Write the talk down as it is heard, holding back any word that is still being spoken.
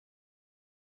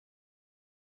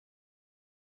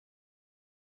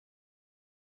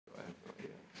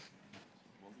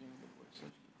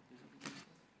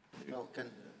Well,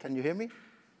 can you hear me?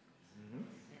 Mm-hmm.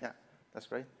 Yeah, that's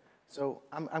great. So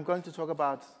I'm going to talk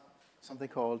about something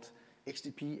called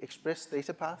XDP, Express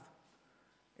Data Path.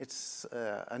 It's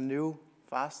a new,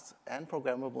 fast, and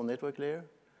programmable network layer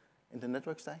in the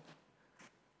network stack.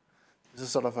 This is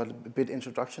sort of a bit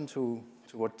introduction to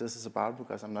what this is about,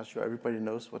 because I'm not sure everybody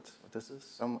knows what this is.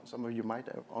 Some of you might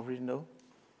already know.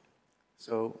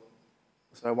 So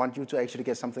I want you to actually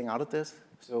get something out of this.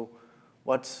 So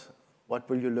what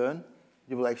will you learn?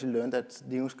 You will actually learn that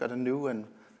Linux got a new and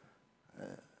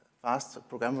fast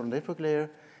programmable network layer,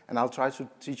 and I'll try to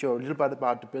teach you a little bit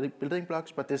about the building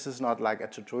blocks, but this is not like a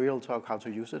tutorial talk how to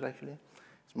use it, actually.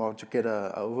 It's more to get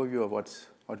an overview of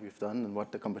what we've done and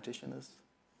what the competition is.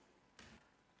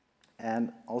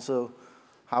 And also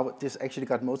how this actually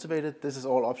got motivated. This is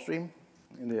all upstream,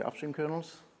 in the upstream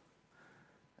kernels.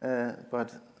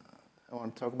 But I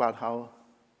want to talk about how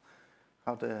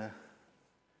the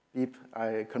Beep,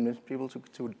 I convinced people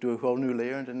to do a whole new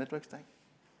layer in the network stack.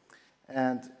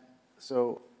 And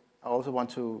so I also want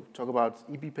to talk about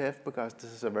eBPF, because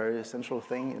this is a very essential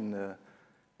thing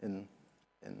in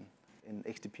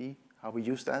XDP, how we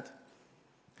use that.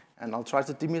 And I'll try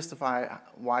to demystify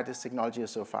why this technology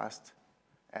is so fast.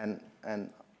 And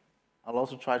I'll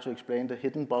also try to explain the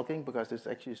hidden bulking, because it's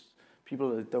actually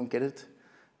people that don't get it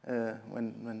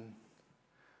when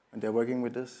they're working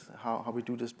with this, how we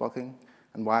do this bulking,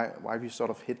 and why we sort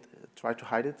of try to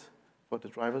hide it for the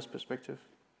driver's perspective.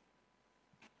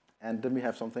 And then we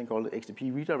have something called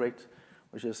XDP redirect,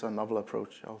 which is a novel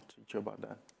approach. I'll teach you about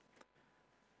that.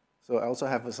 So I also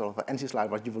have a sort of an anti-slide,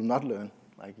 what you will not learn.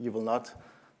 Like, you will not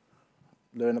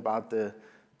learn about the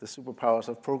superpowers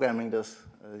of programming this.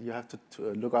 You have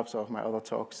to look up some of my other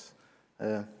talks.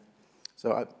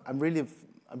 So I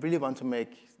really want to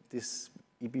make this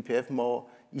eBPF more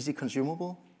easy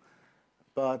consumable,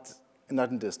 but not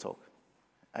in this talk.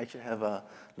 I actually have a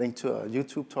link to a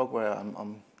YouTube talk where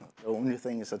the only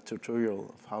thing is a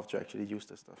tutorial of how to actually use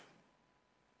this stuff.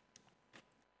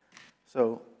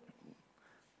 So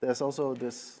there's also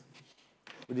this,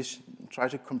 we just try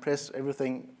to compress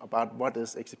everything about what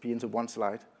is XDP into one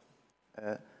slide.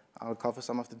 I'll cover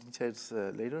some of the details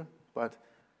later, but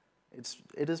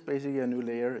it is basically a new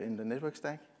layer in the network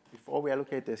stack. Before we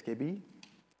allocate the SKB,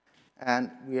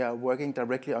 and we are working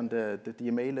directly on the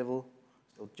DMA level.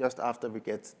 So just after we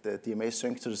get the DMA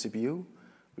synced to the CPU,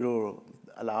 we will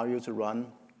allow you to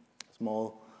run a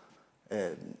small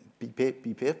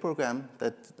BPF program,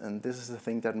 and this is the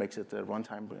thing that makes it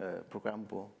runtime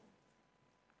programmable.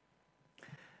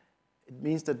 It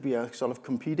means that we are sort of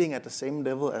competing at the same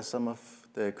level as some of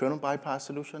the kernel bypass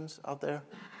solutions out there.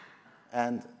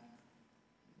 And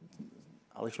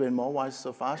I'll explain more why it's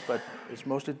so fast, but it's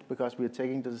mostly because we are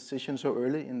taking the decision so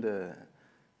early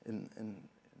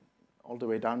all the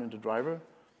way down in the driver,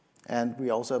 and we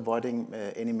are also avoiding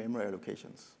any memory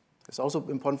allocations. It's also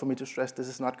important for me to stress this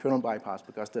is not kernel bypass,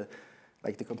 because the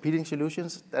competing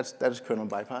solutions, that is kernel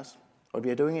bypass. What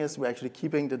we are doing is we're actually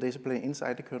keeping the data plane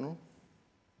inside the kernel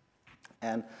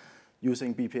and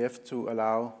using BPF to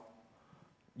allow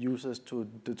users to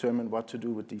determine what to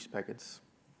do with these packets.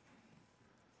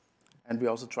 And we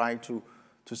also try to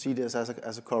see this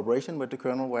as a collaboration with the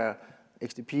kernel, where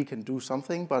XDP can do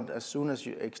something, but as soon as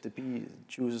XDP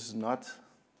chooses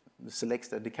selects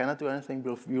that they cannot do anything,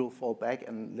 we will fall back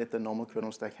and let the normal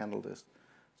kernel stack handle this.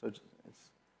 So it's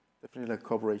definitely a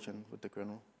cooperation with the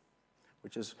kernel,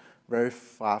 which is very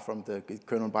far from the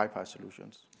kernel bypass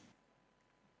solutions.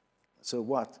 So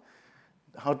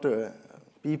how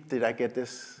did I get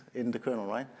this in the kernel,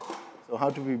 right? So how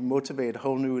do we motivate a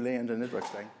whole new layer in the network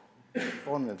stack,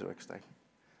 for the network stack?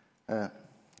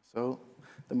 So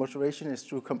the motivation is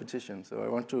through competition. So I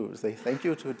want to say thank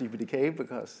you to DPDK,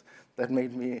 because that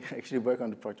made me actually work on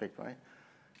the project, right?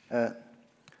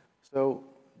 So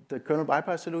the kernel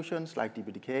bypass solutions like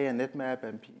DPDK and netmap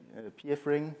and PF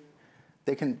ring,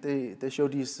 they show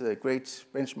these great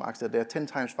benchmarks that they're 10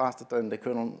 times faster than the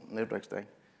kernel network stack.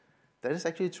 That is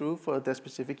actually true for their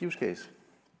specific use case.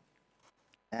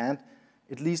 And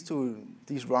it leads to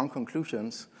these wrong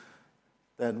conclusions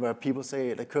that where people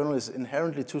say the kernel is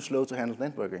inherently too slow to handle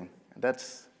networking. And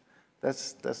that's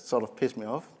sort of pissed me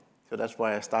off. So that's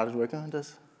why I started working on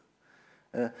this.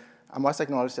 I must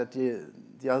acknowledge that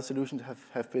the other solutions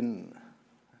have been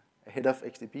ahead of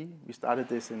XDP. We started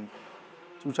this in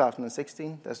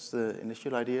 2016. That's the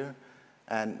initial idea.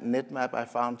 And netmap, I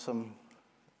found some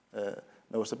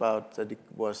notes about that it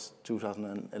was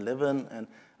 2011. And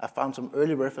I found some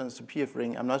early reference to PF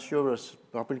ring. I'm not sure it was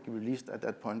publicly released at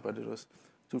that point, but it was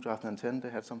 2010, they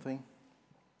had something.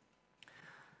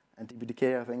 And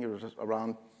DPDK, I think it was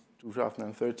around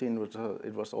 2013,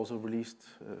 it was also released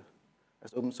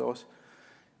as open source.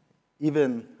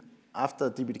 Even after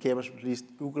DPDK was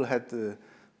released, Google has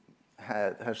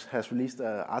released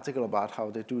an article about how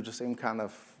they do the same kind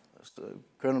of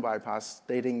kernel bypass,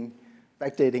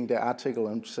 backdating the article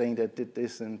and saying they did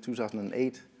this in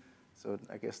 2008. So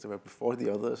I guess they were before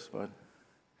the others,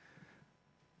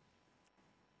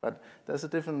 but there's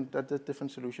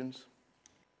different solutions.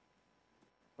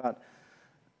 But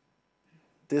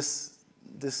this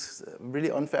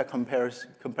really unfair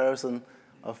comparison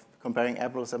of comparing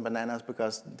apples and bananas,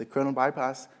 because the kernel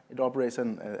bypass, it operates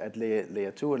at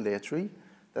layer 2 and layer 3.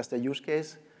 That's the use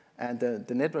case. And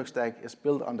the network stack is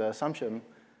built on the assumption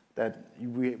that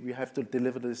we have to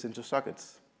deliver this into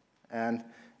sockets. And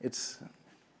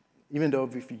even though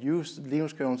if you use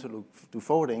Linux kernel to do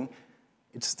forwarding,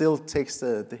 it still takes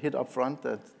the hit up front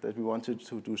that we wanted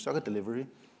to do socket delivery.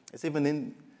 It's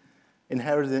even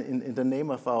inherited in the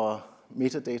name of our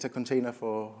metadata container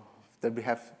that we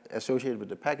have associated with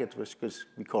the packet, which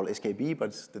we call SKB,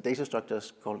 but the data structure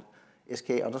is called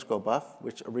sk_buff,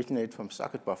 which originates from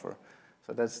socket buffer.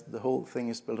 So that's the whole thing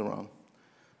is built around.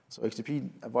 So XDP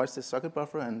avoids this socket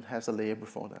buffer and has a layer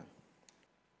before that.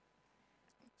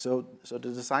 So the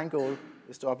design goal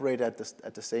is to operate at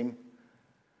the same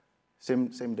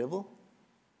level.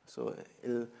 So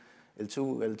L2,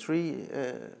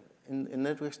 L3 in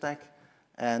network stack,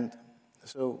 and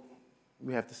so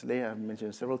we have this layer I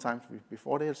mentioned several times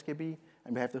before the SKB,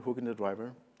 and we have the hook in the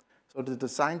driver. So the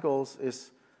design goals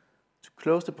is to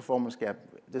close the performance gap.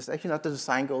 There's actually not the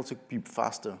design goal to be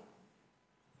faster.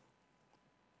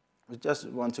 We just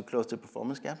want to close the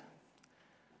performance gap.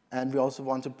 And we also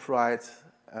want to provide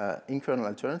in-kernel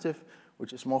alternative,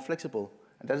 which is more flexible.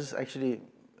 And that is actually,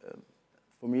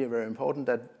 for me, very important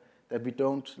that we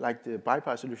don't, like the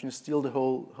bypass solution, steal the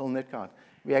whole net card.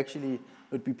 We actually,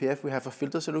 with BPF, we have a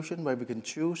filter solution where we can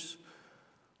choose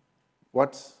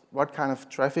what kind of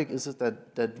traffic is it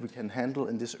that we can handle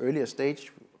in this earlier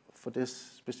stage for this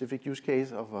specific use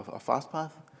case of a fast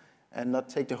path, and not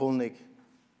take the whole NIC.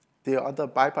 The other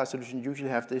bypass solutions usually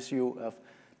have the issue of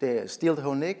they steal the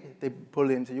whole NIC, they pull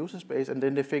it into user space, and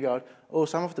then they figure out, oh,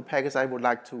 some of the packets I would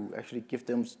like to actually give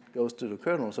them goes to the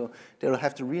kernel. So they'll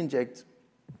have to re-inject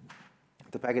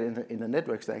the packet in the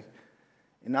network stack.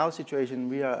 In our situation,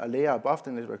 we are a layer above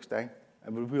the network stack,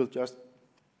 and we will just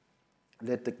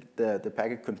let the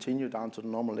packet continue down to the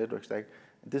normal network stack.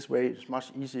 This way, it's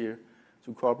much easier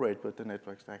to cooperate with the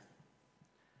network stack.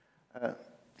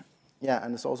 Yeah,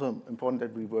 and it's also important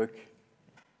that we work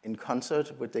in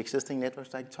concert with the existing network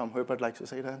stack. Tom Herbert likes to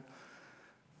say that.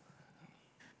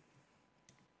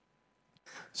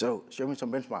 So show me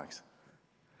some benchmarks.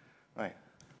 Right.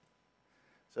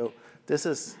 So this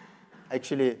is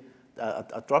actually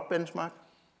a drop benchmark,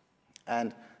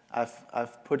 and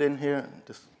I've put in here,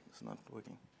 this is not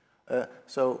working.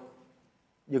 So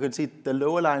you can see the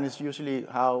lower line is usually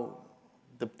how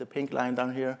the pink line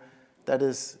down here, that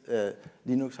is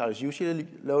Linux, how it's usually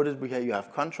loaded. You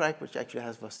have contract, which actually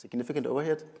has a significant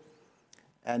overhead.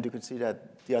 And you can see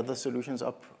that the other solutions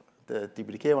up, the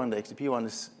DPDK one, the XDP one,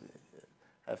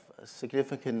 have a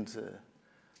significantly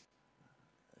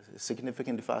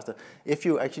faster. If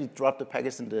you actually drop the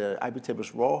packets in the IP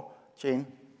tables raw chain,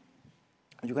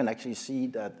 you can actually see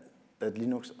that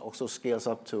Linux also scales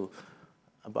up to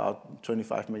about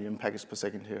 25 million packets per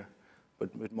second here,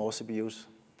 but with more CPUs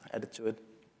added to it.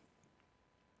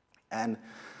 And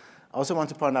I also want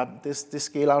to point out this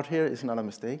scale out here is not a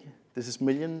mistake. This is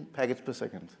million packets per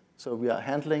second. So we are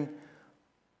handling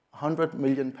 100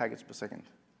 million packets per second.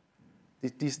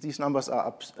 These numbers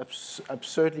are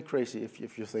absurdly crazy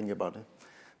if you think about it.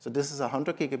 So this is a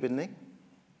 100 gigabit NIC.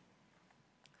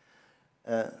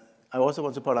 I also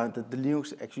want to point out that the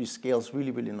Linux actually scales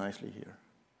really, really nicely here.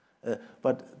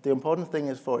 But the important thing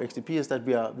is for XDP is that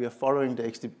we are following the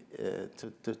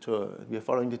we are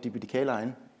following the DPDK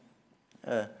line,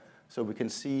 so we can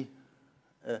see.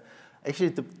 Actually,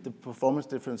 the performance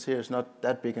difference here is not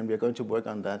that big, and we are going to work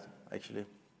on that actually.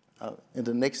 In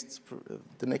the next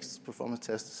performance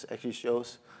test actually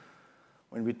shows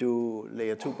when we do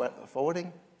layer 2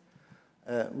 forwarding,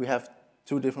 we have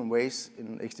two different ways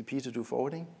in XDP to do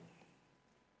forwarding.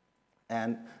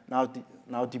 And now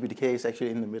DPDK is actually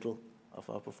in the middle of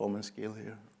our performance scale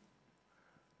here.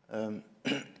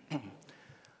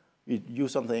 We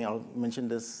use something, I'll mention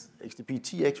this, XDP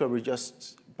TX, where we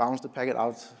just bounce the packet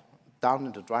down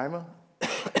in the driver.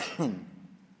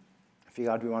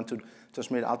 Figure out we want to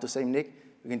transmit out the same NIC,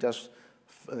 we can just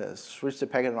switch the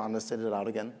packet around and send it out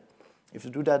again. If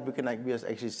you do that, we are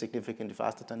actually significantly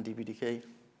faster than DPDK.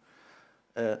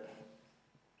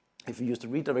 If we use the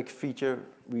redirect feature,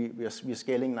 we are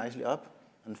scaling nicely up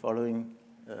and following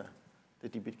the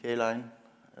DPDK line.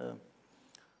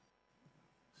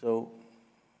 So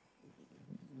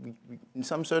in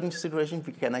some certain situations,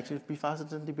 we can actually be faster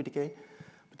than DPDK,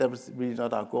 but that was really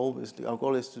not our goal. Our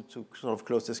goal is to sort of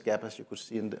close this gap, as you could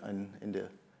see in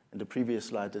the previous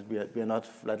slide, that we are not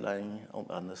flatlining.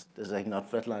 This is actually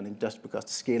not flatlining just because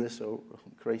the scale is so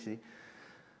crazy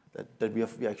that we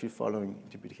are actually following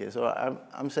DPDK. So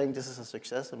I'm saying this is a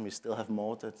success, and we still have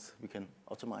more that we can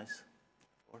optimize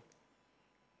for.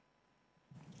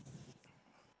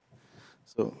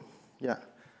 So yeah,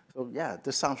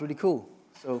 this sounds really cool.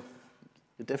 So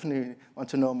you definitely want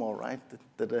to know more, right?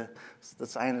 The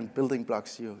design and building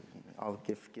blocks I'll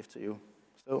give to you.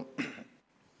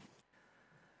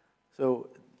 So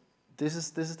this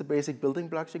is the basic building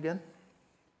blocks again.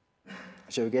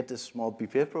 So you get this small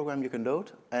BPF program you can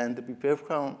load, and the BPF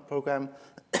program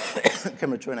can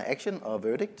return an action or a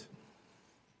verdict.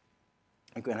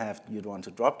 You want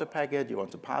to drop the packet, you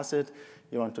want to pass it,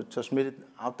 you want to transmit it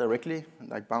out directly,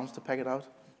 like bounce the packet out.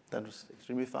 That was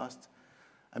extremely fast.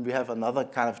 And we have another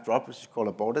kind of drop, which is called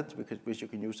aborted, which you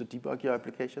can use to debug your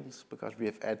applications, because we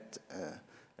have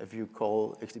if you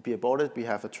call XDP aborted, we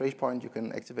have a trace point you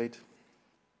can activate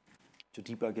to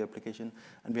debug your application.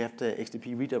 And we have the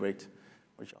XDP redirect,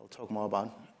 which I'll talk more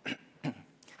about.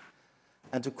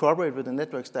 And to cooperate with the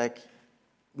network stack,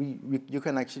 you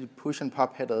can actually push and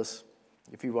pop headers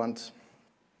if you want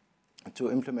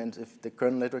to implement, if the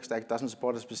kernel network stack doesn't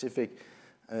support a specific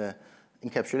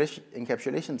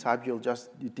encapsulation type, you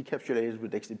decapsulate it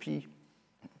with XDP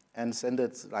and send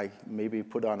it, like maybe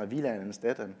put on a VLAN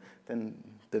instead, and then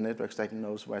the network stack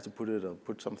knows where to put it or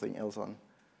put something else on.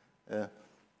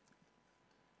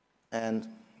 And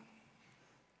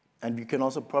you can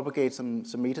also propagate some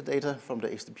metadata from the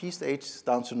XDP stage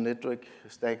down to the network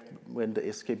stack when the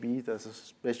SKB, there's a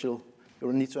special,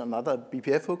 you'll need another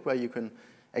BPF hook where you can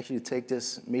actually take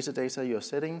this metadata you're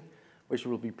setting, which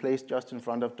will be placed just in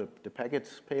front of the packet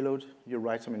payload. You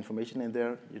write some information in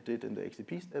there you did in the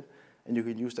XDP step, and you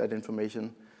can use that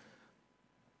information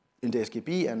in the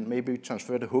SKB and maybe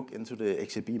transfer the hook into the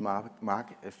XDP mark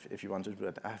if you want to do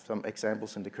that. I have some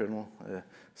examples in the kernel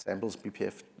samples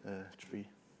BPF tree.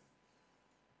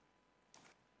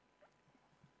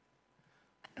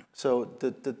 So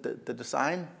the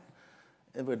design,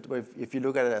 if you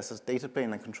look at it as a data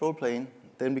plane and control plane,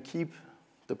 then we keep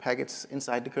the packets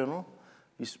inside the kernel.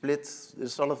 We split,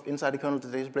 it's sort of inside the kernel, the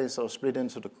data plane is sort of split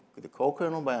into the core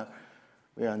kernel, where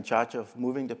we are in charge of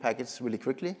moving the packets really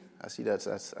quickly. I see that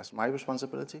as my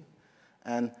responsibility.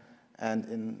 And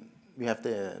we have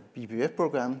the BPF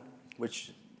program,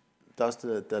 which does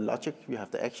the logic. You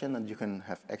have the action, and you can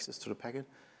have access to the packet.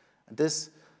 And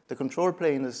the control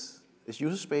plane is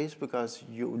user space, because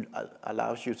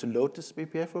allows you to load this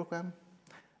BPF program,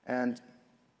 and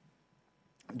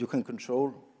you can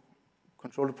control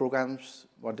the programs,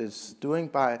 what it's doing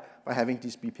by having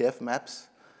these BPF maps,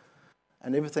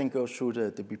 and everything goes through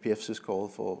the BPF syscall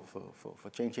for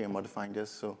changing and modifying this.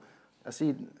 So I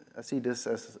see this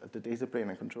as the data plane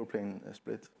and control plane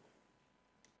split.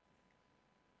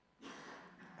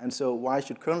 And so why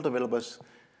should kernel developers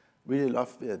really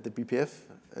love the BPF?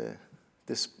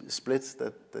 This splits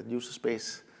that user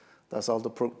space does all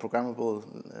the programmable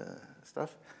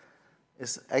stuff,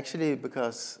 is actually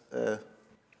because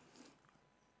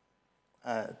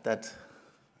that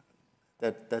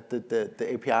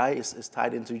the API is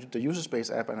tied into the user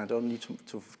space app, and I don't need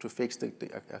to fix a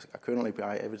kernel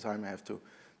API every time I have to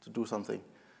do something.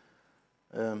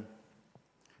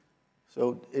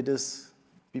 So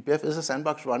BPF is a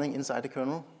sandbox running inside the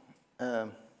kernel.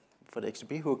 For the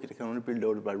XDP hook, it can only be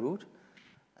loaded by root.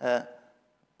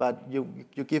 But you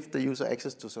give the user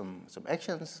access to some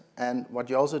actions, and what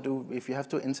you also do, if you have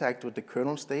to interact with the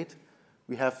kernel state,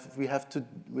 we have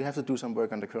to do some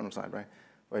work on the kernel side, right?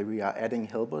 Where we are adding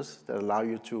helpers that allow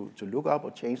you to look up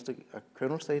or change the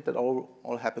kernel state. That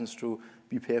all happens through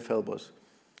BPF helpers.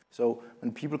 So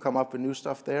when people come up with new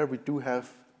stuff there, we do have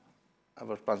a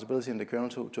responsibility in the kernel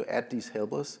to add these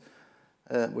helpers,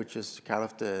 which is kind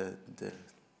of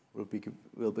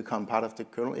will become part of the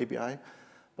kernel API.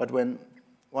 But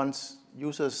once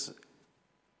users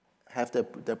have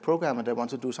their program and they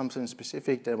want to do something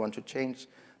specific, they want to change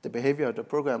the behavior of the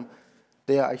program,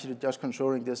 they are actually just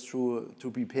controlling this through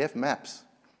BPF maps.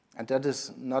 And that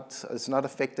is it's not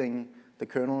affecting the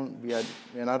kernel. We are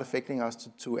not affecting us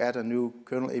to add a new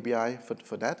kernel API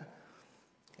for that.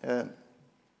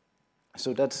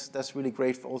 So that's really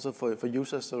great also for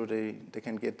users, so they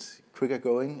can get quicker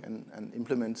going and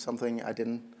implement something I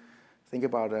didn't think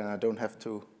about, and I don't have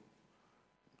to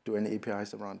do any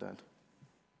APIs around that.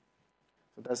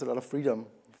 So there's a lot of freedom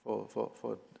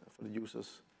for the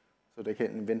users so they can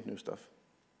invent new stuff.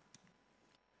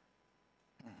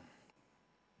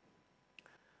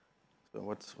 So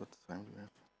what time do we have?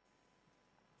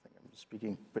 I think I'm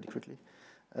speaking pretty quickly.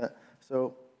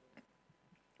 So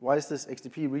why is this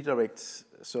XDP redirect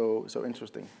so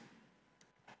interesting?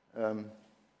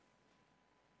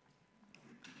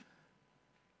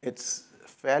 It's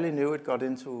fairly new. It got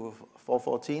into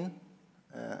 4.14,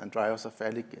 and drivers are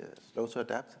fairly slow to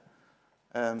adapt.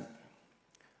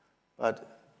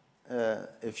 But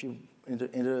if you, in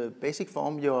the basic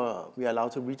form, we are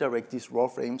allowed to redirect these raw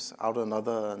frames out of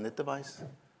another net device.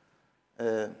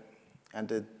 And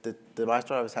the device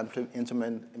drivers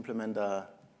implement a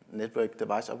network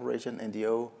device operation,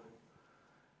 NDO.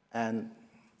 And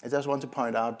I just want to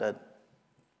point out that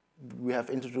we have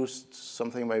introduced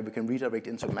something where we can redirect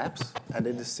into maps, and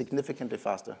it is significantly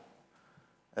faster.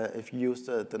 If you use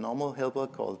the normal helper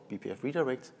called BPF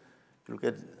redirect, you'll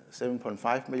get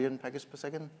 7.5 million packets per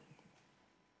second.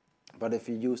 But if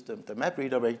you use the map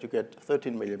redirect, you get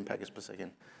 13 million packets per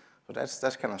second. So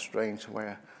that's kind of strange.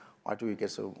 Why do we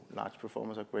get so large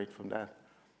performance upgrade from that?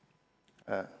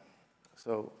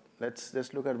 So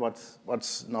let's look at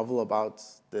what's novel about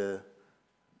the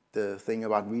thing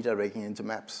about redirecting into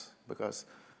maps, because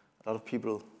a lot of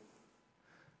people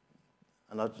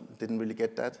didn't really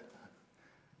get that.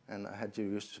 And I had to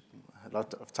use a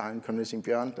lot of time convincing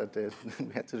Bjørn that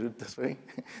we had to do it this way.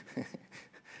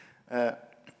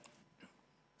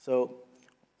 So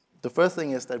the first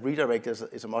thing is that redirect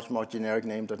is a much more generic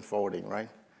name than forwarding, right?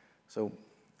 So,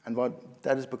 and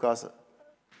that is because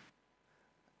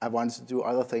I wanted to do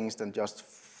other things than just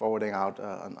forwarding out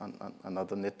on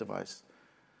another net device.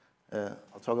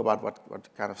 I'll talk about what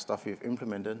kind of stuff we've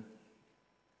implemented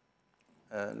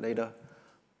later.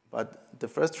 But the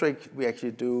first trick we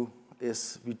actually do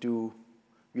is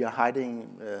we are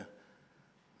hiding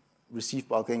receive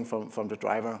bulking from the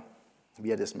driver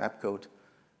via this map code.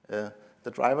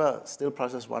 The driver still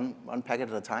processes one packet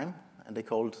at a time, and they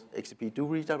called XDP do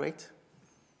redirect.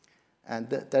 And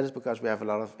that is because we have a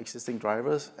lot of existing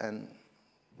drivers, and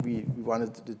we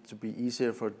wanted it to be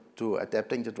easier to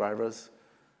adapting the drivers.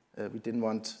 We didn't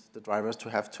want the drivers to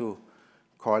have to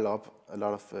coil up a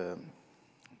lot of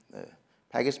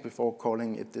packets before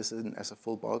calling it this in as a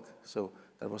full bulk. So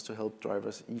that was to help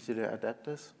drivers easily adapt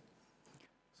this.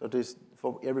 So this,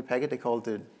 for every packet, they call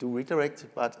the do redirect,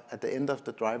 but at the end of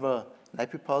the driver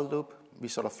NAPPYPOL loop, we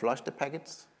sort of flush the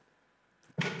packets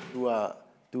to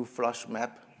do flush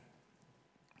map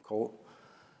call.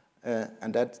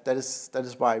 And that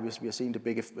is why we are seeing the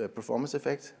big performance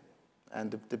effect.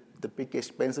 And the big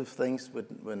expensive things with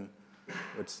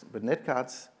net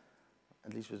cards,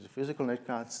 at least with the physical net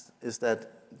cards, is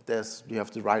that you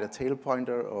have to write a tail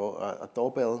pointer or a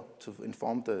doorbell to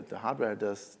inform the hardware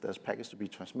there's packets to be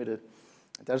transmitted.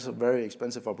 That's a very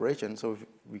expensive operation, so if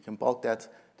we can bulk that,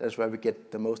 that's where we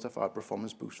get the most of our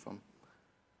performance boost from.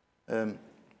 The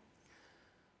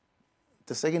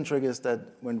second trick is that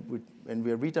when we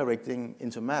are redirecting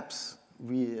into maps,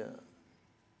 we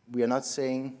are not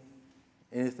saying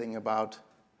anything about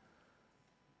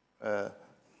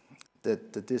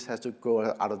that this has to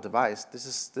go out of device. This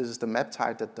is the map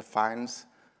type that defines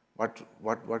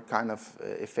what kind of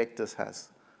effect this has.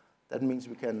 That means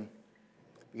we can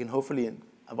hopefully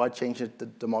avoid changing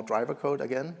the more driver code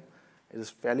again. It is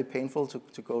fairly painful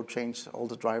to go change all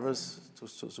the drivers to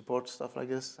support stuff like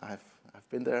this. I've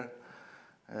been there,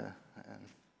 and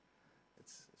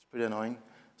it's pretty annoying.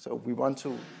 So we want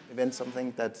to invent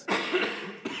something that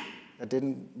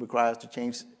didn't require us to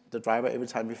change the driver every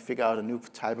time we figure out a new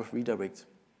type of redirect.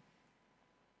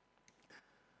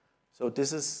 So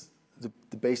this is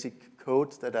the basic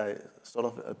code that I sort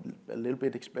of a little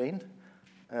bit explained.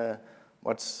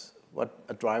 What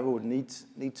a driver would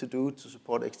need to do to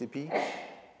support XDP.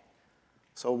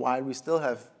 So while we still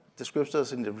have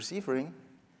descriptors in the receiving,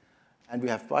 and we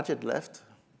have budget left,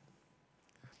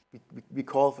 we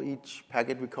call for each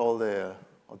packet, we call the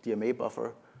DMA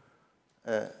buffer,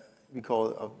 we call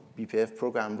a BPF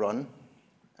program run,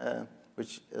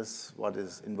 which is what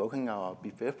is invoking our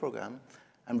BPF program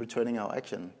and returning our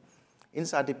action.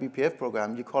 Inside the BPF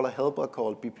program, you call a helper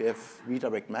called BPF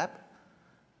redirect map,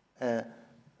 and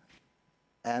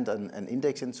an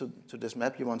index into this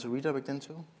map you want to redirect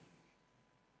into.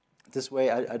 This way,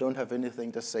 I don't have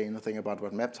anything to say anything about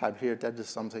what map type here. That is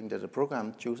something that the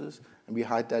program chooses, and we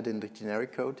hide that in the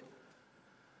generic code.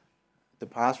 The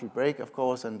pass we break, of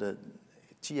course, and the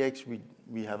TX,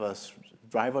 we have a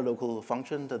driver local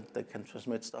function that can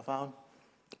transmit stuff out.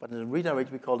 But in the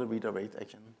redirect, we call the redirect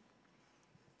action.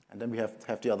 And then we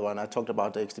have the other one. I talked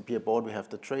about the XDP abort. We have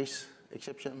the trace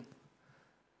exception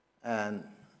and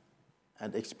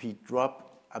XDP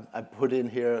drop I put in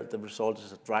here the result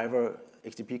is a driver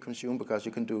XDP consume, because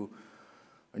you can do,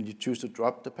 when you choose to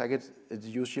drop the packet, it's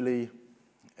usually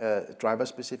driver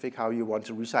specific how you want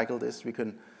to recycle this. We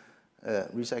can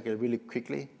recycle really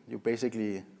quickly. You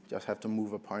basically just have to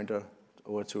move a pointer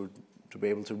over to be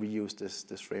able to reuse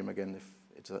this frame again if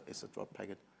it's a drop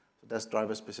packet. So that's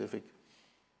driver specific.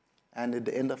 And at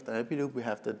the end of the happy loop, we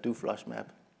have the do flush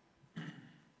map.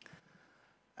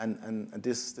 And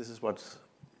this is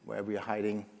where we are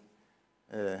hiding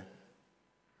that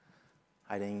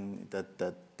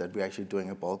we're actually doing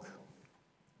a bulk.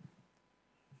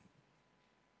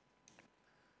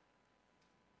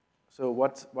 So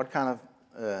what kind of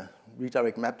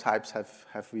redirect map types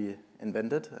have we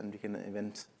invented? And we can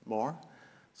invent more.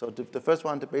 So the first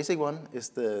one, the basic one, is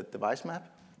the device map,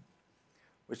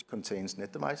 which contains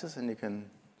net devices, and you can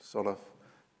sort of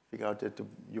figure out that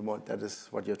that is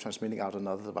what you're transmitting out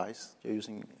another device. You're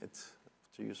using it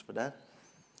to use for that.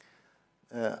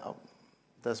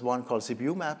 There's one called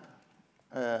CPU map,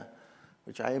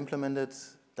 which I implemented,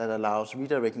 that allows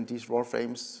redirecting these raw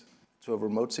frames to a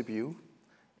remote CPU.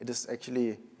 It is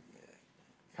actually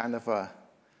kind of a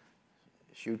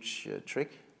huge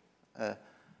trick,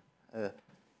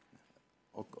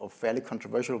 or fairly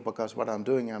controversial, because what I'm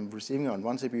doing, I'm receiving on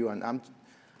one CPU, and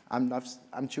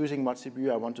I'm choosing what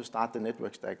CPU I want to start the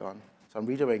network stack on. So I'm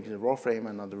redirecting the raw frame,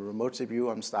 and on the remote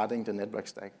CPU, I'm starting the network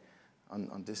stack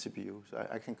on this CPU. So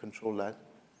I can control that.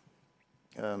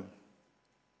 So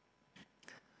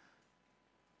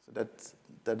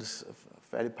that is a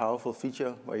fairly powerful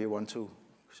feature where you want to,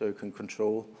 so you can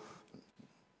control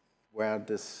where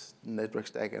this network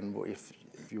stack, and if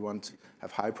you want to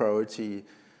have high priority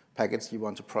packets you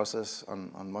want to process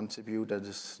on one CPU that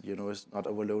is, is not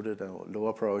overloaded, or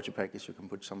lower priority packets you can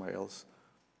put somewhere else.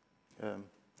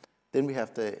 Then we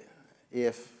have the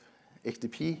AF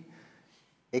XDP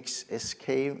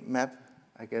XSK map.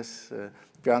 I guess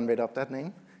Bjørn made up that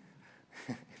name.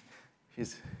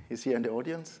 he's here in the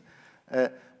audience,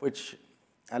 which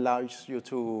allows you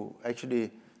to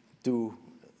actually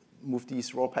move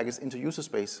these raw packets into user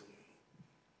space.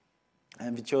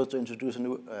 And we chose to introduce a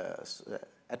new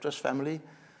address family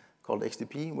called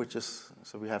XDP, which is,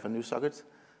 so we have a new socket.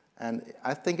 And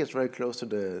I think it's very close to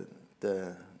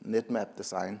the netmap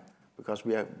design, because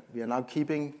we are now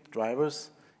keeping drivers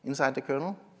inside the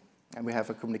kernel, and we have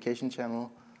a communication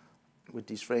channel with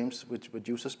these frames with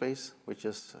user space, which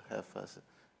just have a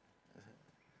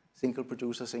single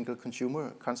producer, single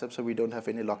consumer concept, so we don't have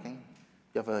any locking.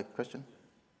 You have a question?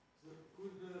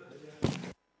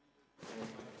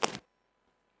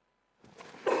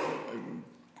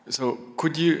 So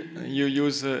could you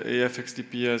use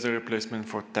AFXDP as a replacement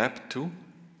for TAP too?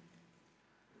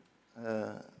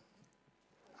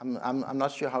 I'm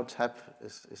not sure how TAP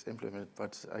is implemented,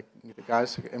 but the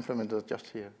guys implemented it just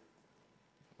here.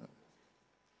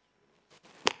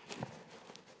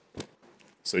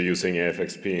 So using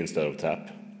AFXP instead of TAP?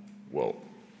 Well,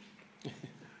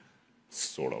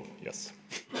 sort of, yes.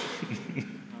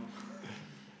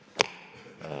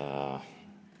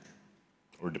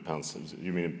 Or depends.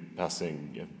 You mean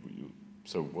passing? Yeah,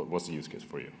 so what's the use case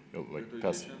for you? Like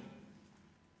passing?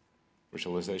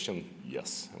 Virtualization?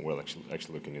 Yes. And we're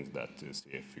actually looking into that to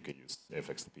see if you can use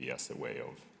AFXDP as a way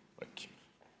of, like,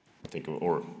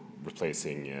 or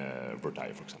replacing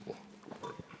Vertai, for example.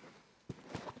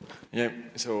 Yeah,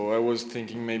 so I was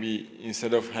thinking maybe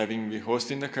instead of having the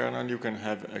host in the kernel, you can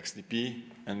have XDP,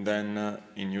 and then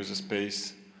in user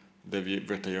space, the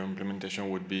Vertai implementation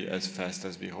would be as fast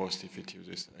as the host if it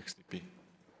uses XDP.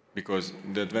 Because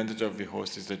the advantage of the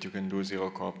host is that you can do zero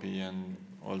copy and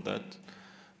all that.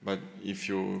 But if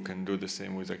you can do the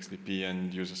same with XDP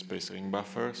and user space ring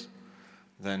buffers,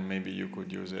 then maybe you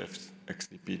could use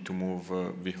XDP to move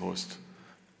the host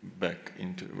back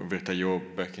into Vertai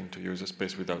back into user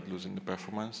space without losing the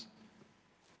performance.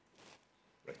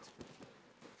 Right.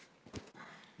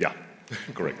 Yeah,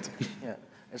 correct. Yeah.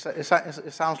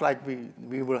 It sounds like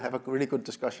we will have a really good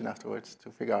discussion afterwards to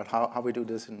figure out how we do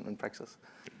this in practice.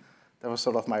 That was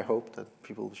sort of my hope, that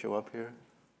people will show up here.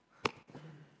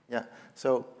 Yeah,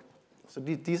 so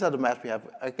these are the maps we have.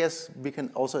 I guess we can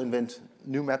also invent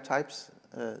new map types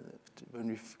when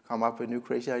we come up with new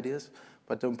crazy ideas.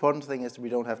 But the important thing is we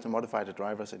don't have to modify the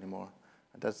drivers anymore.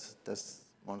 And that's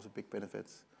one of the big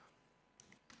benefits.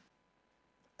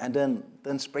 And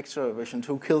then Spectre version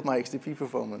 2 killed my XDP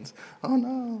performance. Oh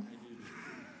no.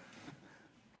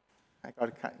 I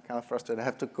got kind of frustrated. I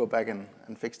have to go back and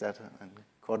fix that and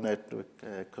coordinate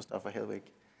with Christopher Helwig.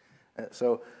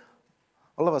 So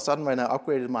all of a sudden, when I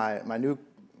upgraded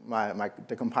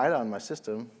the compiler on my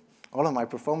system, all of my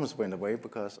performance went away,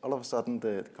 because all of a sudden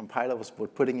the compiler was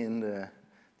putting in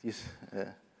these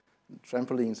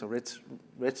trampolines or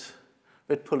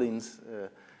red pullings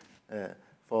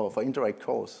for indirect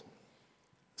calls.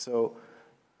 So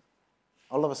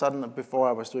all of a sudden, before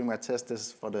I was doing my test, this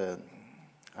is for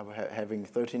I was having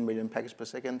 13 million packets per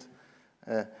second.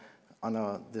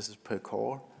 This is per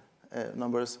core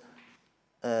numbers.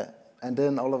 And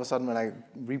then all of a sudden, when I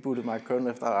rebooted my kernel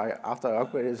after I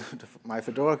upgraded my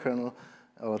Fedora kernel,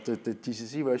 or the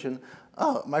GCC version,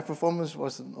 my performance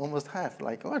was almost half.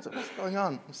 Like, what's going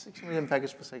on? 6 million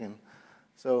packets per second.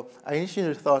 So I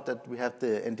initially thought that we had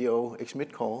the NDO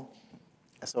XMID call.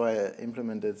 So I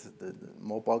implemented the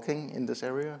more bulking in this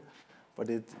area, but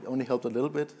it only helped a little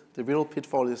bit. The real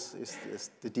pitfall is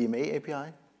the DMA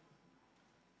API.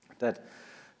 That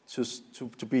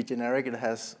to be generic, it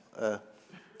has a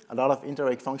lot of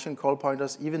indirect function call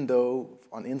pointers, even though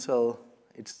on Intel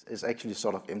it's actually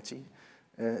sort of empty.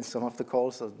 Some of the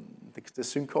calls, so the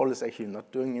sync call is actually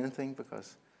not doing anything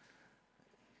because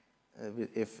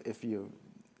if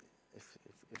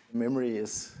memory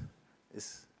is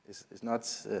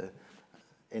not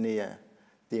any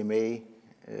DMA,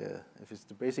 if it's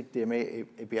the basic DMA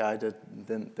API,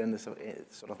 then it's a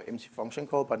sort of empty function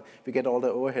call, but we get all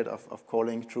the overhead of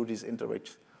calling through these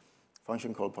indirect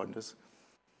function call pointers.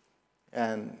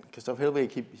 And Christoph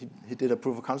Helweg, he did a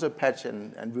proof of concept patch,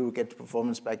 and we would get the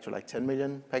performance back to like 10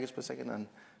 million packets per second, and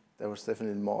there was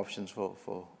definitely more options for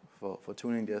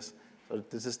tuning this. So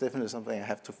this is definitely something I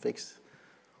have to fix.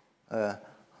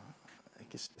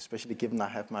 Especially given I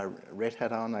have my red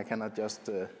hat on, I cannot just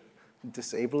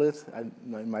disable it.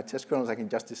 In my test kernels, I can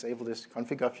just disable this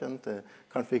config option, the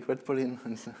config red pulling,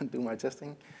 and do my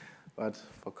testing. But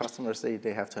for customers,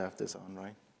 they have to have this on,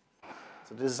 right?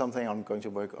 So this is something I'm going to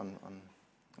work on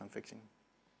fixing.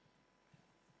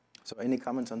 So any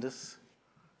comments on this?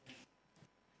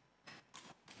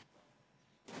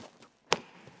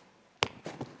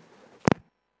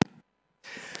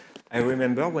 I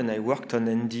remember when I worked on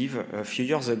NDiv a few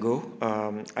years ago,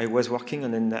 I was working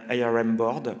on an ARM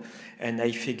board, and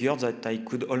I figured that I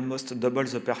could almost double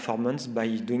the performance by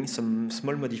doing some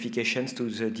small modifications to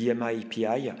the DMA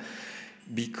API,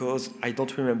 because I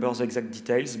don't remember the exact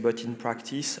details, but in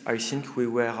practice, I think we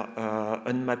were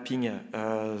unmapping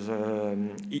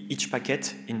each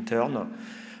packet in turn,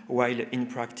 while in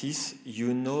practice,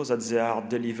 you know that they are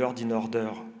delivered in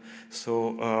order.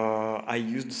 So I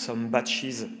used some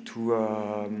batches to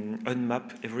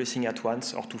unmap everything at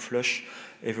once, or to flush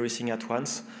everything at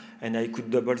once, and I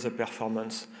could double the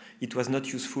performance. It was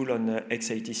not useful on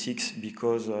x86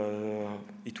 because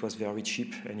it was very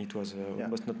cheap and it was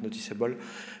almost not noticeable.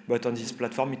 But on this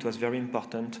platform, it was very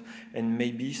important, and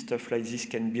maybe stuff like this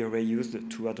can be reused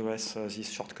to address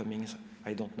these shortcomings.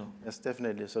 I don't know. Yes,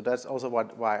 definitely. So that's also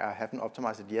why I haven't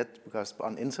optimized it yet, because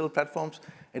on Intel platforms,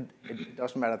 it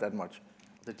doesn't matter that much,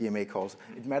 the DMA calls.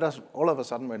 It matters all of a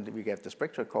sudden when we get the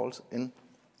Spectre calls in,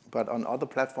 but on other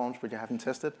platforms which I haven't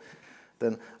tested,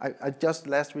 then I just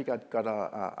last week I got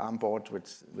a ARM board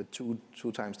with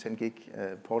two times 10 gig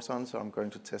ports on, so I'm going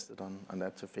to test it on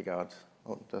that to figure out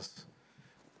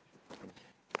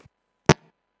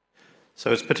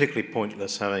So it's particularly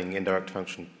pointless having indirect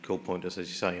function call pointers, as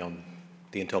you say, on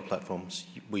the Intel platforms.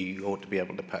 We ought to be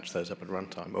able to patch those up at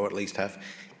runtime, or at least have,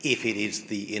 if it is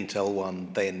the Intel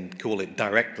one, then call it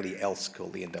directly, else call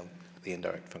the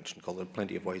indirect function call. There are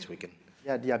plenty of ways we can.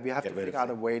 Yeah, we have to figure out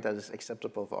a way that is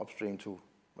acceptable for upstream to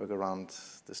work around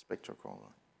the Spectre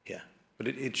call. Yeah, but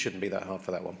it shouldn't be that hard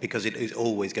for that one, because it is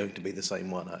always going to be the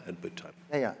same one at boot time.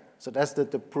 Yeah. So that's the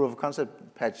proof of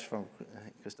concept patch from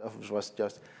Christoph was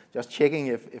just checking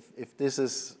if this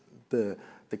is the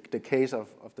case of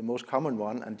the most common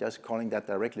one, and just calling that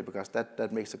directly, because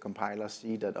that makes the compiler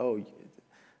see that, oh,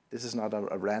 this is not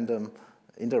a random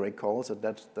indirect call, so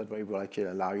that way will actually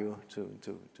allow you to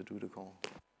do the call.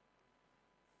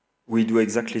 We do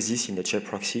exactly this in HA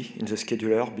proxy in the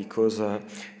scheduler, because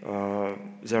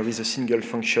there is a single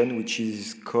function which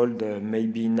is called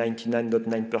maybe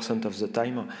 99.9% of the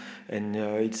time, and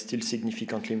it still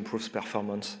significantly improves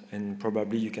performance, and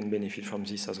probably you can benefit from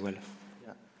this as well.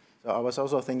 Yeah. So I was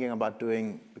also thinking about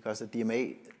doing, because the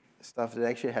DMA stuff, they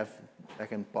actually have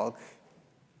like a bulk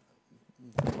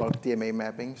DMA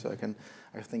mapping, so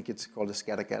I think it's called a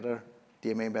scatter-gather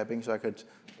DMA mapping, so I could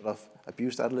sort of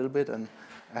abuse that a little bit and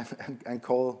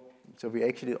call. So we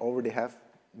actually already have,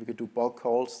 we could do bulk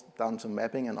calls down to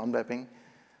mapping and unmapping,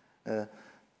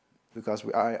 because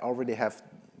I already have,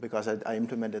 because I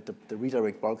implemented the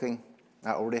redirect bulking,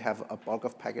 I already have a bulk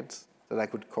of packets that I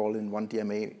could call in one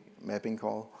DMA mapping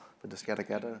call with the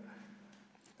scatter-gather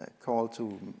call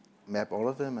to map all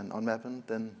of them and unmap them.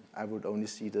 Then I would only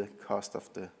see the cost of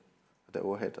the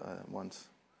overhead once.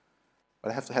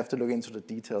 But I have to look into the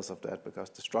details of that because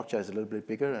the structure is a little bit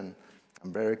bigger, and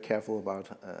I'm very careful about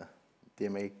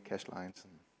DMA cache lines.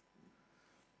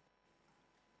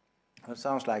 It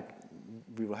sounds like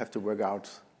we will have to work out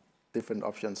different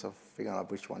options of figuring out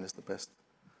which one is the best.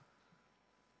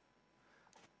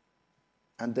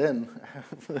 And then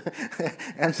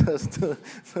answers to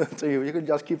you. You can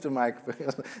just keep the mic.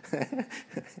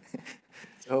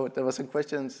 So there were some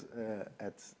questions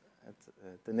at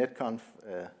the NetConf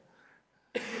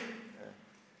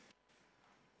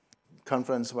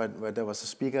conference where there was a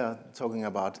speaker talking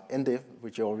about NDiff,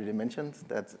 which you already mentioned.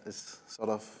 That is sort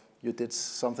of, you did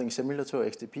something similar to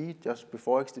XDP just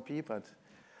before XDP, but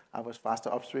I was faster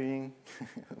upstreaming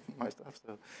my stuff.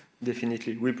 So.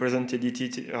 Definitely. We presented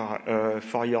it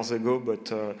 4 years ago, but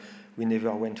we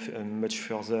never went much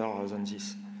further than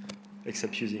this,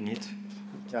 except using it.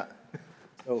 Yeah.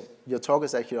 So your talk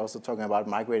is actually also talking about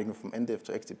migrating from NDiff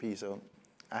to XDP. So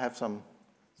I have some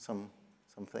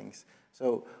things.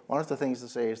 So one of the things to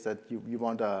say is that you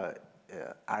want a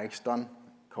RxDone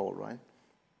call, right?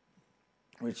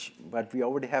 But we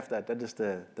already have that. That is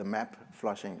the map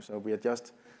flushing. So we've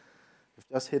just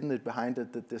hidden it behind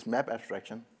this map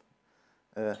abstraction.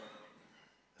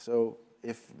 So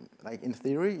if, like in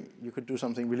theory, you could do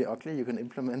something really ugly, you can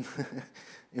implement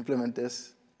implement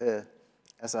this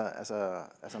as a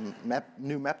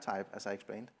new map type, as I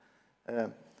explained.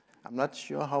 I'm not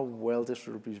sure how well this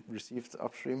will be received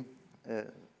upstream,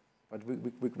 but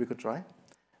we could try.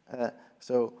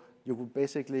 So you would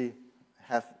basically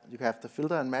have the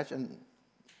filter and match and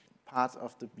part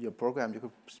of your program. You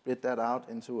could split that out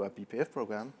into a BPF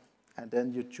program, and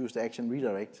then you choose the action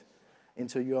redirect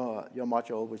into your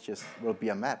module, which will be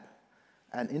a map.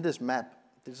 And in this map,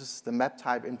 this is the map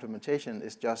type implementation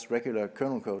is just regular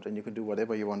kernel code, and you can do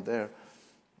whatever you want there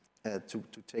to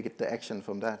take the action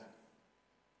from that.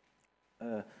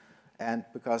 And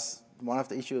because one of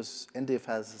the issues NDiff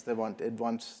has is it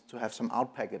wants to have some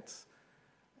out packets,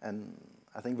 and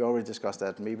I think we already discussed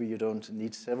that. Maybe you don't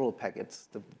need several packets.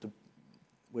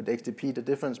 With XDP, the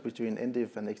difference between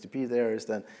NDiff and XDP there is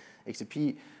that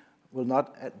XDP will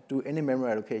not do any memory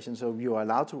allocation, so you are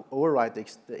allowed to override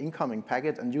the incoming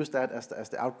packet and use that as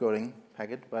the outgoing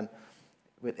packet. But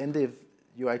with NDiff,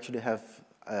 you actually have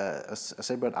a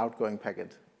separate outgoing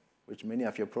packet, which many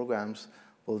of your programs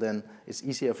will then, it's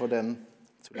easier for them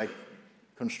to like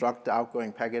construct the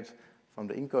outgoing packet from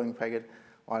the incoming packet,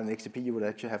 while in XDP you would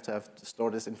actually have to store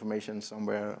this information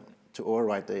somewhere to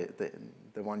override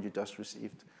the one you just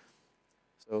received.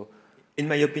 So, in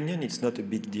my opinion, it's not a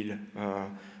big deal.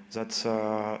 That's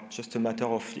just a matter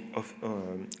of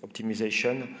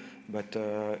optimization, but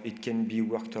it can be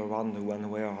worked around one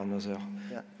way or another.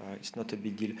 Yeah. It's not a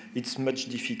big deal. It's much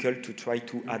difficult to try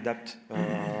to adapt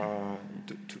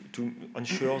to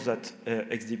ensure that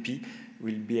XDP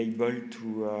will be able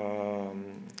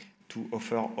to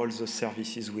offer all the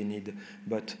services we need.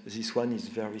 But this one is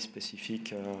very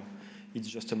specific. It's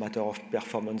just a matter of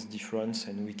performance difference,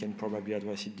 and we can probably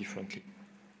address it differently.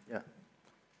 Yeah.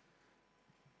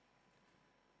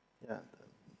 Yeah.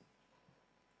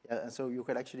 Yeah, and so you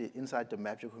can actually, inside the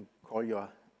map, you can call your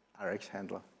Rx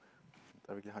handler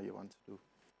directly how you want to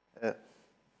do.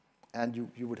 And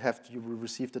you will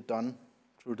receive the done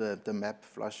through the map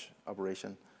flush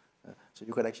operation. So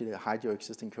you could actually hide your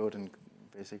existing code and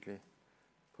basically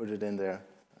put it in there.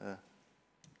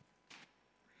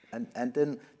 And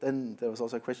then there was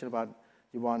also a question about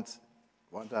you want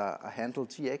a handle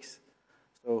TX.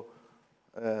 So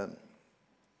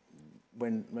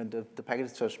when the packet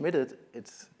is transmitted,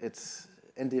 it's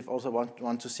NDiff also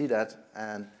want to see that,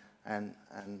 and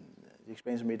he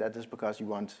explains to me that is because you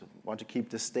want to keep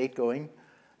the state going.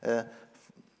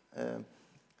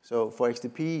 So for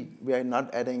XDP, we are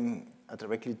not adding a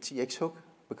directly TX hook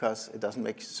because it doesn't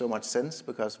make so much sense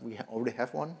because we already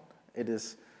have one. It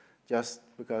is just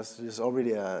because there's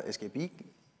already a SKB,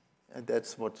 and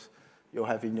that's what you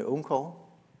have in your own call.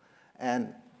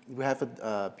 And we have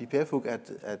a BPF hook at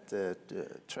the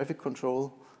traffic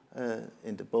control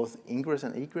in both ingress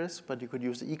and egress, but you could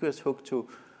use the egress hook to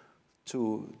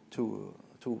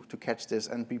catch this.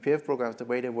 And BPF programs, the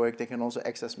way they work, they can also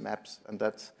access maps, and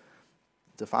that's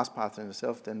the fast path in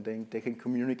itself. Then they can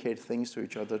communicate things to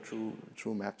each other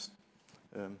through maps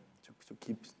to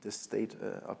keep the state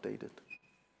updated.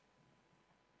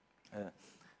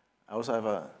 I also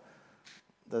have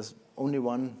there's only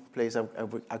one place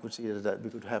I could see that we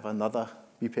could have another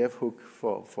BPF hook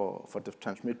for the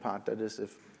transmit part. That is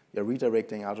if you're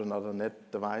redirecting out another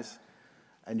net device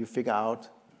and you figure out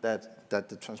that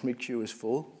the transmit queue is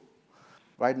full.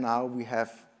 Right now we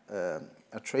have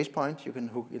a trace point. You can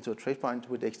hook into a trace point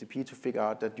with XDP to figure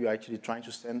out that you're actually trying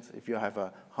to send, if you have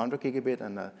a 100 gigabit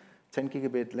and a 10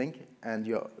 gigabit link, and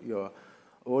you're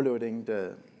overloading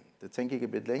the 10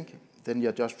 gigabit link, then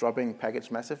you're just dropping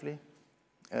packets massively.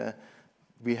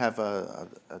 We have a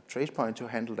trace point to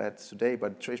handle that today,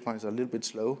 but trace points are a little bit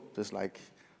slow. There's like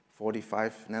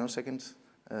 45 nanoseconds.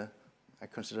 I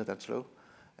consider that slow.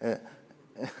 And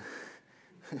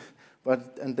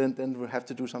then we'll have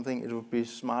to do something. It would be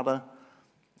smarter.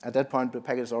 At that point, the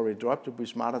packet is already dropped. It would be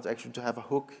smarter to actually to have a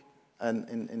hook and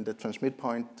in the transmit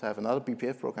point to have another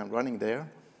BPF program running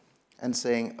there and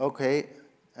saying, okay,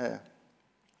 I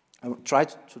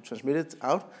tried to transmit it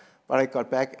out, but I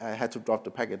got back, I had to drop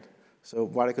the packet. So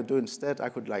what I could do instead, I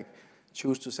could like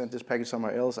choose to send this packet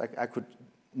somewhere else. I could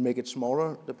make it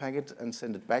smaller, the packet, and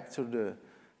send it back to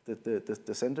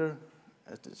the sender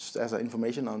as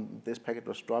information on this packet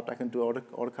was dropped. I can do all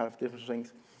the kind of different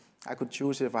things. I could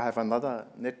choose if I have another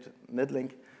net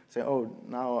link, say, oh,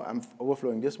 now I'm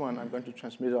overflowing this one. I'm going to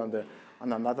transmit it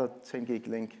on another 10 gig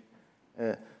link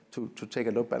to take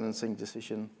a load balancing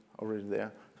decision already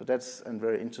there. So that's a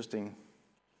very interesting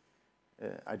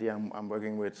idea I'm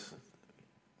working with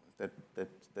that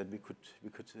we could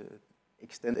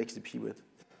extend XDP with.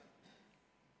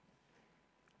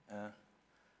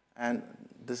 And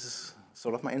this is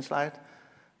sort of my end slide,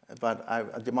 but I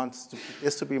want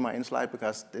this to be my end slide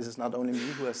because this is not only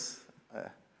me who has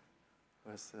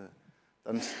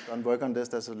done work on this.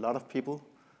 There's a lot of people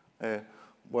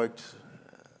worked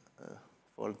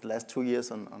for the last 2 years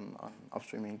on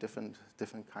upstreaming different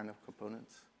kind of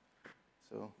components.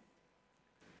 So,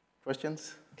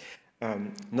 questions?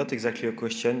 Not exactly a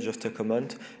question, just a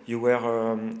comment. You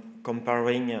were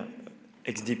comparing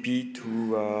XDP to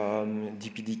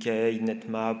DPDK,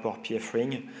 netmap, or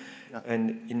PFring. Yeah.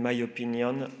 And in my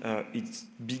opinion, its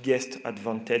biggest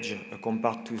advantage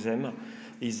compared to them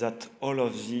is that all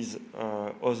of these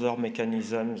other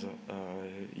mechanisms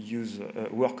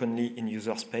work only in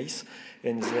user space,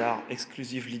 and they are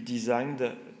exclusively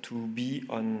designed to be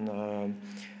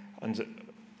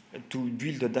to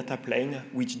build a data plane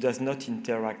which does not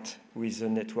interact with the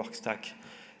network stack.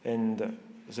 And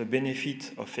the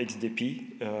benefit of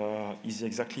XDP is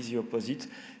exactly the opposite.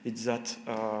 It's that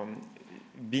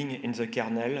being in the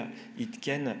kernel, it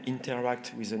can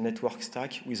interact with the network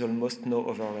stack with almost no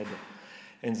overhead.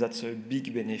 And that's a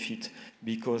big benefit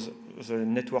because the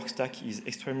network stack is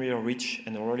extremely rich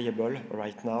and reliable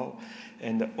right now.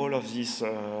 And all of these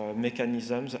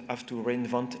mechanisms have to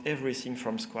reinvent everything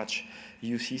from scratch.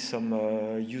 You see some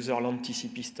user-land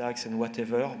TCP stacks and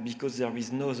whatever because there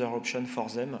is no other option for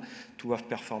them to have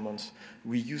performance.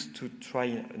 We used to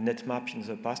try netmap in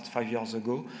the past 5 years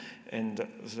ago, and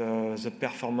the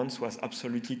performance was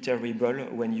absolutely terrible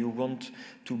when you want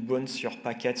to bounce your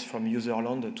packets from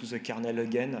user-land to the kernel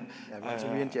again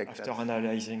after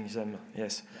analyzing them.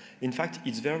 Yes. In fact,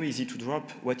 it's very easy to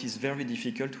drop. What is very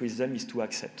difficult with them is to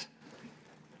accept.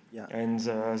 Yeah. And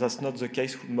that's not the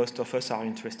case most of us are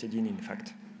interested in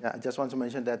fact. Yeah, I just want to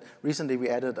mention that recently we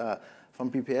added, from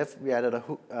BPF, we added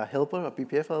a helper, a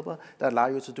BPF helper, that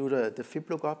allows you to do the FIP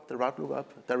lookup, the route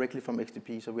lookup, directly from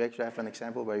XDP. So we actually have an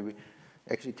example where we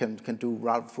actually can do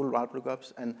full route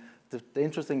lookups. And the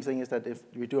interesting thing is that if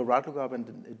we do a route lookup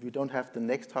and we don't have the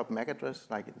next hop MAC address,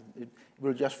 like it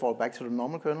will just fall back to the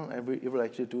normal kernel, and it will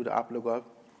actually do the up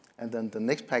lookup. And then the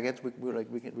next packet, we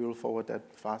will forward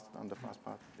that fast on the fast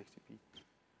part of XDP.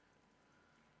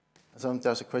 So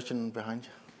there's a question behind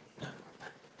you.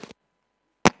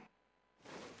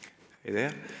 Hey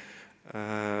there.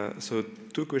 So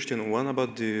 2 questions. One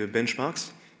about the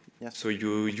benchmarks. Yes. So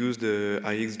you use the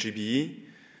IXGBE.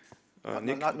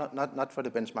 Not for the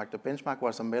benchmark. The benchmark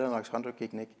was a Mellanox 100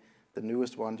 gig NIC, the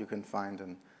newest one you can find,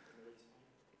 and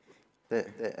the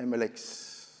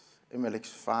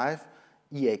MLX5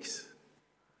 EX.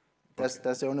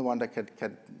 That's the only one that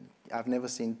can. I've never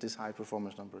seen this high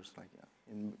performance numbers like that.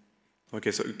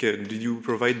 Okay, so did you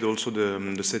provide also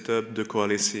the setup, the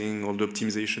coalescing, all the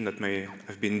optimization that may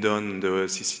have been done, the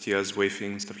CCTLs,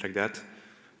 wafing, stuff like that,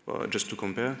 just to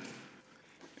compare?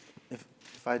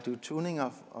 If I do tuning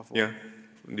of yeah,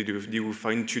 did you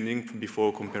fine tuning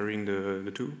before comparing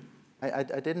the two? I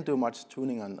didn't do much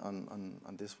tuning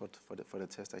on this for the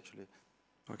test actually.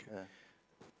 Okay.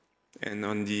 And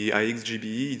on the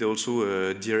IXGBE, it's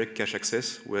also direct cache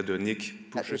access, where the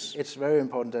NIC pushes. It's very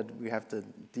important that we have the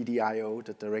DDIO,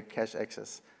 the direct cache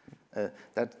access.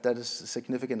 That is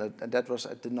significant, and that was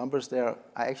the numbers there.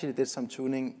 I actually did some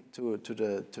tuning to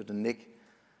the NIC.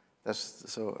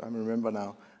 So I remember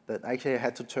now that I actually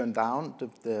had to turn down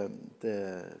the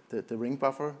ring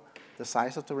buffer, the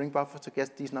size of the ring buffer to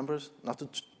get these numbers, not to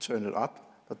turn it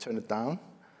up. or turn it down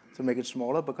to make it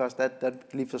smaller, because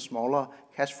that leaves a smaller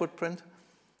cache footprint,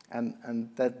 and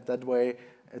that way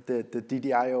the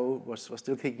DDIO was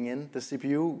still kicking in. The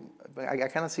CPU, I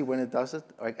cannot see when it does it.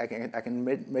 I can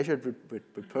measure it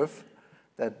with perf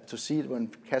to see when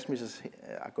cache misses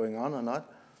are going on or not.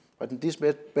 But in these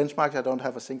benchmarks, I don't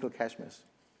have a single cache miss.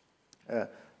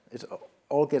 It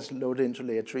all gets loaded into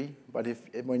layer 3. But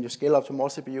when you scale up to more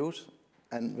CPUs,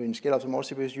 and when you scale up to more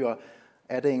CPUs, you are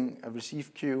adding a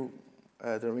receive queue,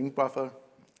 the ring buffer,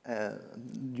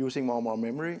 using more and more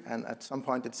memory, and at some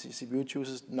point the CPU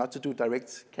chooses not to do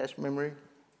direct cache memory,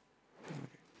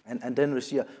 and then we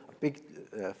see a big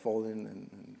fall in.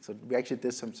 So we actually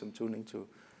did some tuning to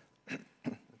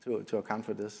account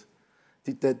for this.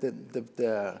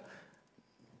 The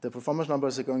performance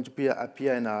numbers are going to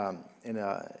appear in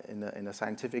a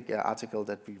scientific article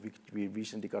that we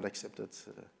recently got accepted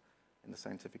in the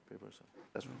scientific paper. So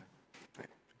that's right.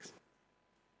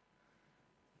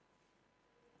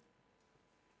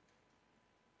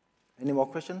 Any more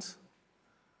questions?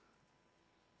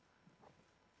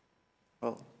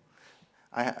 Well,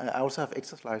 I also have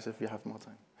extra slides if you have more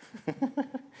time.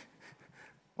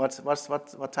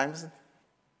 What time is it?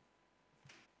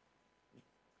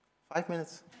 5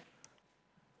 minutes?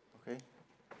 Okay.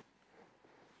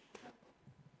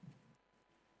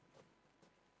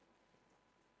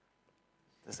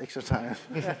 There's extra time.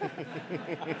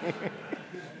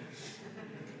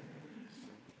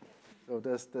 So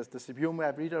there's the CPU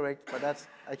map redirect, but that's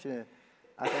actually,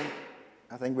 I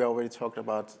think we already talked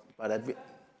about that.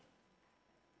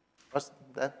 What's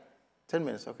that? 10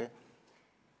 minutes, okay.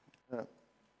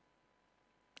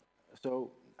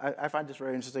 So I find this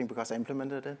very interesting because I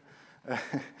implemented it.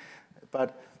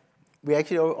 But we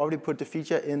actually already put the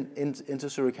feature into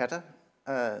Suricata,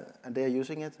 and they are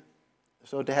using it.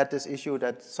 So they had this issue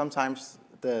that sometimes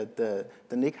the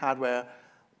NIC hardware,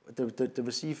 the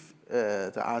receive,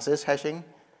 the RSS hashing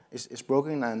is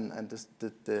broken, and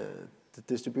the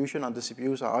distribution on the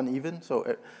CPUs are uneven. So,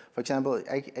 for example,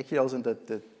 actually also in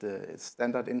the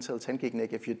standard Intel 10 gig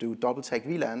NIC, if you do double tag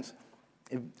VLANs,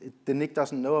 the NIC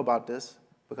doesn't know about this,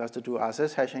 because to do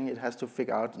RSS hashing, it has to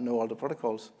figure out, know all the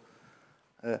protocols.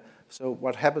 So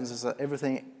what happens is that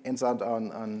everything ends up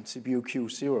on CPU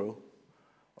Q0,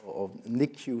 or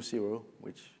NIC Q0,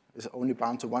 which is only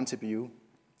bound to one CPU.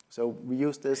 So we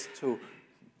use this to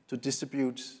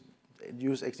distribute,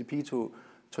 use XDP to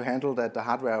handle that the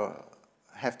hardware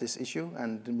have this issue,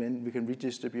 and then we can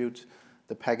redistribute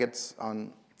the packets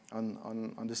on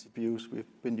the CPUs. We've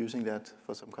been using that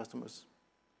for some customers.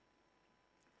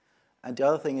 And the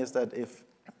other thing is that if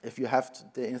you have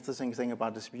the interesting thing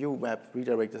about the CPU map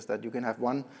redirect is that you can have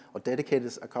one or dedicate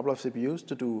a couple of CPUs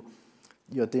to do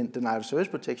your denial of service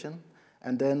protection,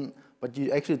 and then, but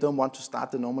you actually don't want to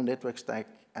start the normal network stack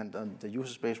and the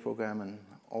user space program and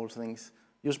all things.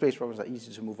 User space programs are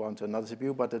easy to move on to another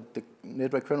CPU, but the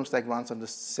network kernel stack runs on the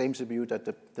same CPU that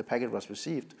the packet was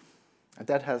received. And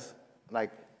that has,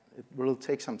 like, it will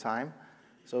take some time.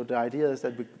 So the idea is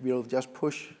that we'll just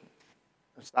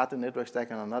start the network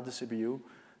stack on another CPU,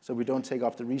 so we don't take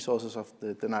up the resources of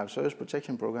the denial of service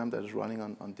protection program that is running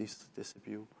on this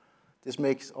CPU.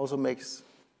 This also makes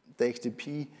the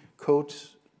XDP code,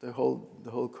 the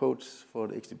whole code for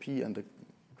the XDP and the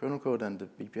kernel code and the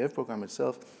eBPF program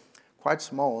itself, quite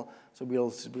small, so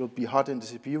we'll be hot in the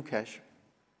CPU cache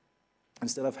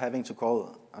instead of having to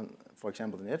call, for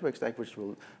example, the network stack, which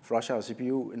will flush our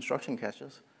CPU instruction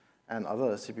caches and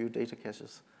other CPU data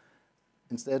caches.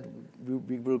 Instead,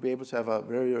 we will be able to have a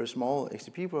very, very small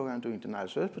XDP program doing denial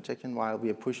of service protection while we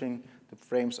are pushing the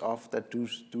frames off that do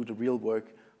the real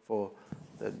work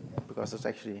because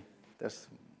that's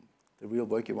the real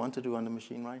work you want to do on the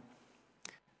machine, right?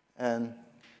 And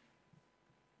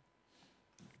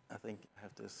I think I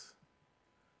have this.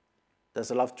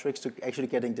 There's a lot of tricks to actually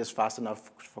getting this fast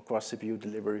enough for cross-CPU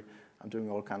delivery. I'm doing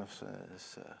all kind of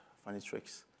funny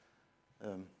tricks.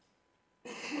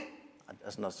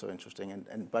 That's not so interesting.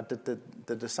 But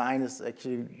the design is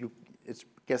actually, it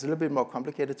gets a little bit more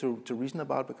complicated to reason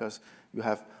about, because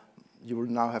you will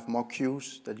now have more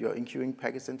queues that you're in-queuing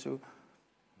packets into.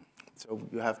 So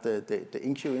you have the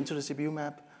in-queue into the CPU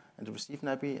map and the receive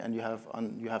NAPI, and you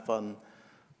have on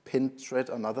pin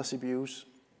thread on other CPUs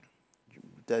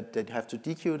that have to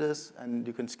dequeue this, and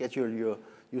you can schedule your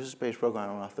user space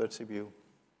program on a third CPU.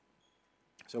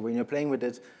 So when you're playing with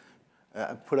it,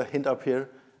 I put a hint up here,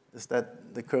 is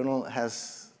that the kernel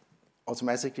has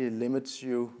automatically limits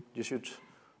you.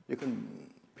 You can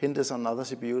pin this on other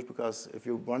CPUs, because if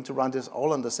you want to run this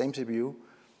all on the same CPU,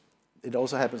 it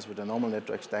also happens with a normal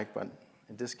network stack, but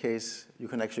in this case, you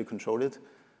can actually control it.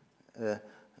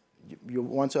 you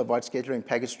want to avoid scheduling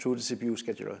packets through the CPU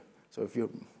scheduler. So if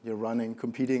you're running,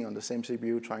 competing on the same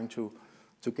CPU, trying to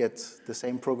get the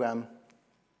same program,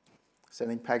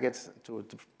 sending packets to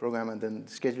the program, and then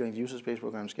scheduling the user space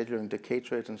program, scheduling the K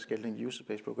thread, and scheduling the user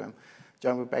space program,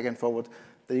 jumping back and forward,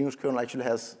 the Linux kernel actually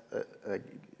has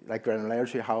like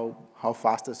granularity how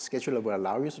fast the scheduler will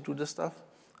allow you to do this stuff.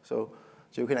 So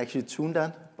you can actually tune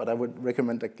that, but I would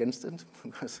recommend against it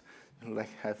because you like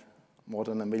have more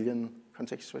than 1 million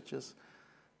context switches.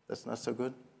 That's not so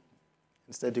good.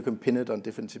 Instead, you can pin it on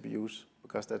different CPUs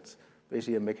because that's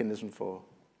basically a mechanism for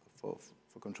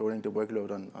controlling the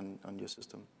workload on your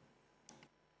system.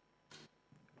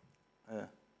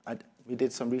 We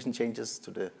did some recent changes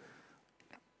to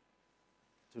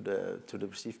the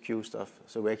receive queue stuff.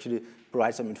 So we actually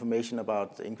provide some information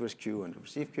about the ingress queue and the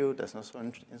receive queue. That's not so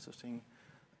interesting.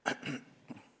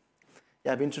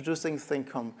 Yeah, I've introduced a thing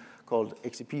called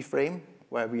XDP frame,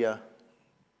 where we are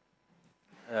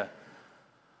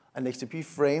an XDP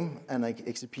frame and an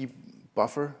XDP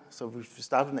buffer. So we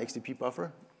start with an XDP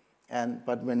buffer,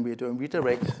 but when we're doing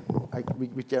redirect,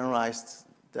 we generalized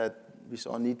that we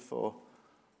saw a need for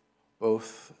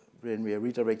both when we are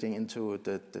redirecting into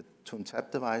the tune tab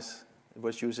device. It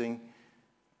was using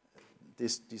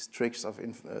these tricks of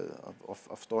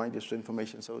storing this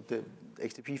information. So the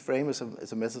XDP frame is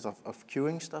a method of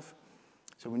queuing stuff.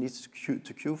 So we need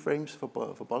to queue frames for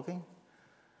bulking.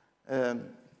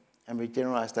 And we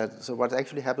generalize that. So what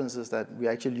actually happens is that we're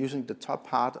actually using the top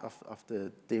part of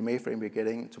the DMA frame we're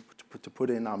getting to put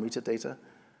in our metadata.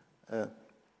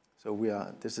 So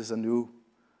this is a new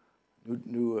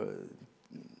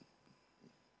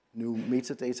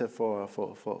metadata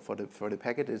for the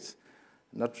packet. It's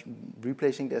not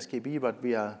replacing the SKB, but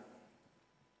we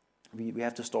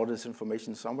have to store this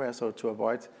information somewhere. So to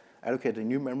avoid allocating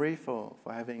new memory for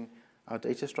having our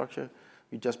data structure,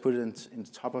 we just put it in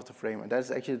the top of the frame, and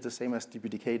that's actually the same as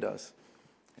DPDK does.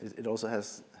 It also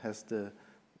has the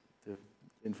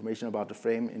information about the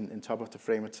frame in top of the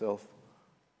frame itself.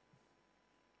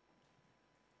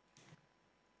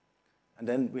 And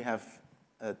then we have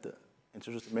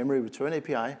introduced the memory return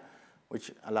API,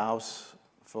 which allows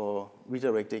for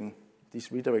redirecting these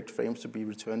redirect frames to be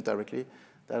returned directly.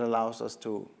 That allows us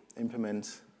to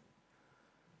implement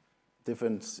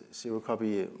different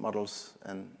zero-copy models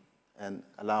and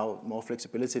allow more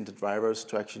flexibility in the drivers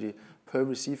to actually, per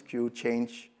receive queue,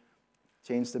 change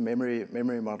the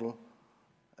memory model,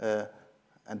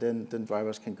 and then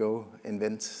drivers can go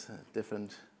invent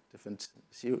different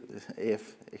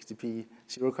AF XDP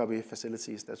zero-copy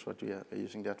facilities. That's what we are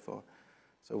using that for.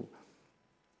 So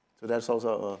that's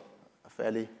also a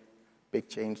fairly big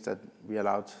change that we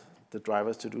allowed the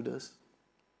drivers to do this.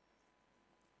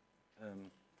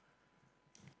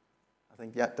 I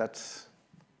think, yeah, that's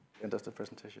the end of the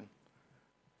presentation.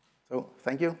 So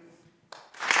thank you.